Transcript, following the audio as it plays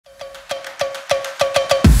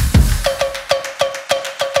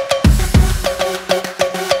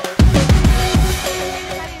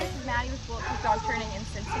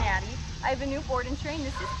and train.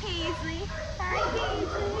 This is Paisley. Hi,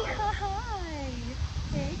 Paisley. Hi.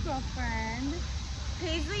 Hey, girlfriend.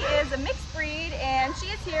 Paisley is a mixed breed, and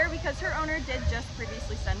she is here because her owner did just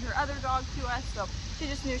previously send her other dog to us, so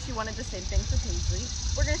she just knew she wanted the same thing for Paisley.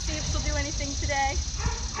 We're going to see if she'll do anything today.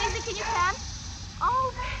 Paisley, can you come?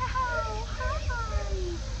 Oh, wow. Hi.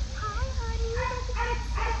 Hi, honey. Does it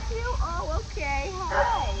accept you? Oh, okay.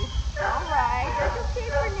 Hi. All right. That's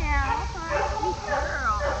okay for now. Hi, sweet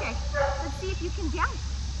girl. Okay. Let's see if you can down.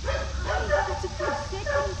 Hi. That's a good sit.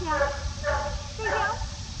 Can you down? Stay down.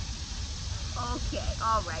 Okay,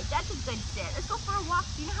 all right, that's a good sit. Let's go for a walk.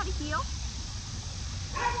 Do you know how to heel?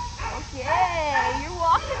 Okay, you're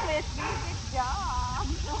walking with me. Good job.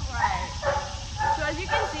 All right. So as you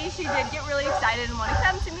can see, she did get really excited and want to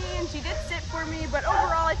come to me, and she did sit for me, but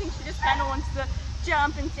overall, I think she just kind of wants to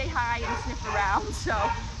jump and say hi and sniff around, so,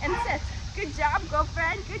 and sit. Good job,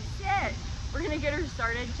 girlfriend. Good sit. We're going to get her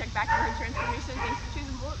started, check back on her transformation. Thanks for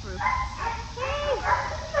choosing Bulletproof. Hey,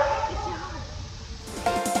 good job.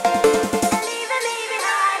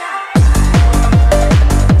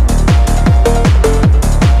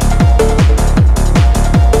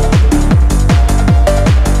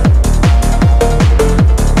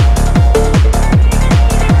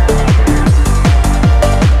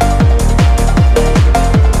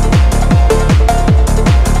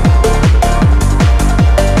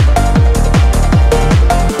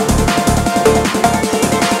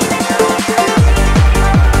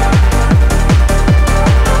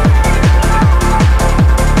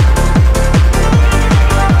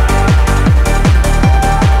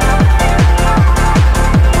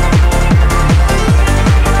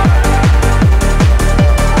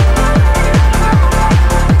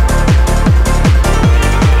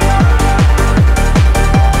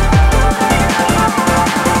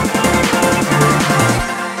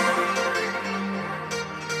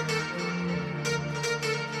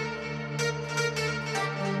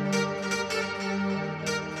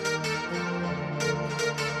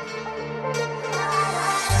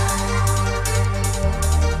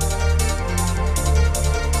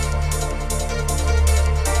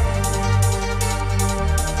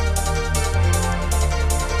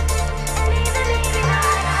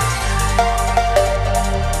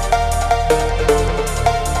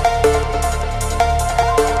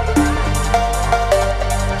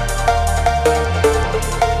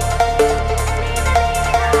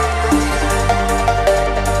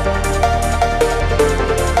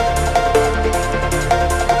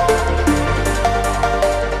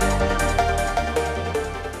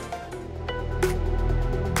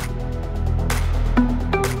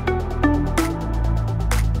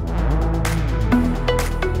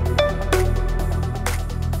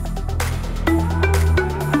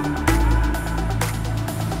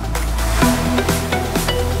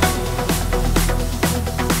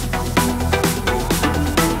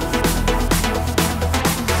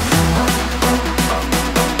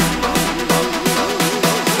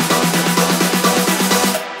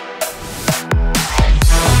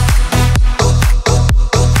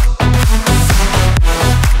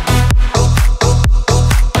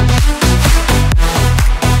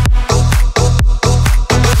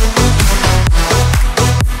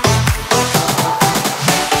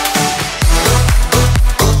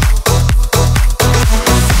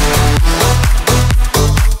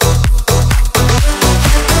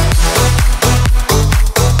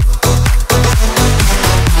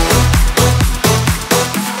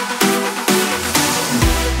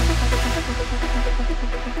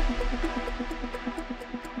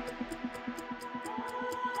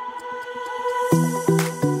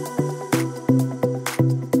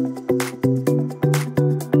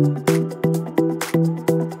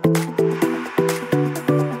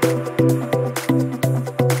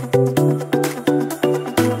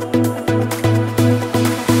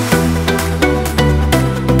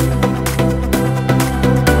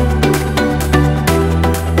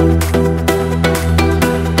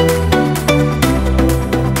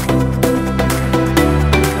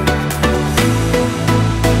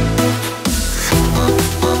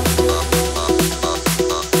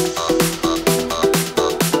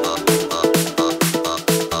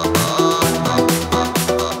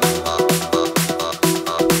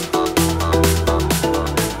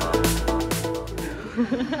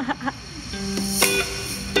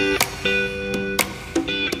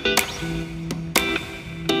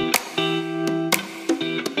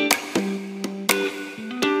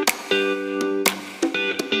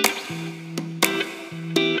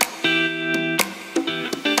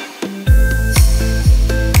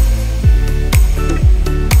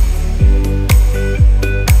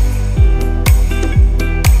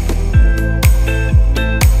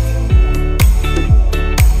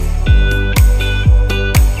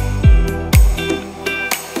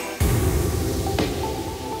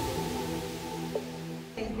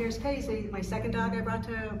 my second dog I brought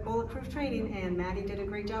to Bulletproof Training, and Maddie did a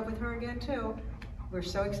great job with her again too. We're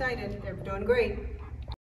so excited. They're doing great.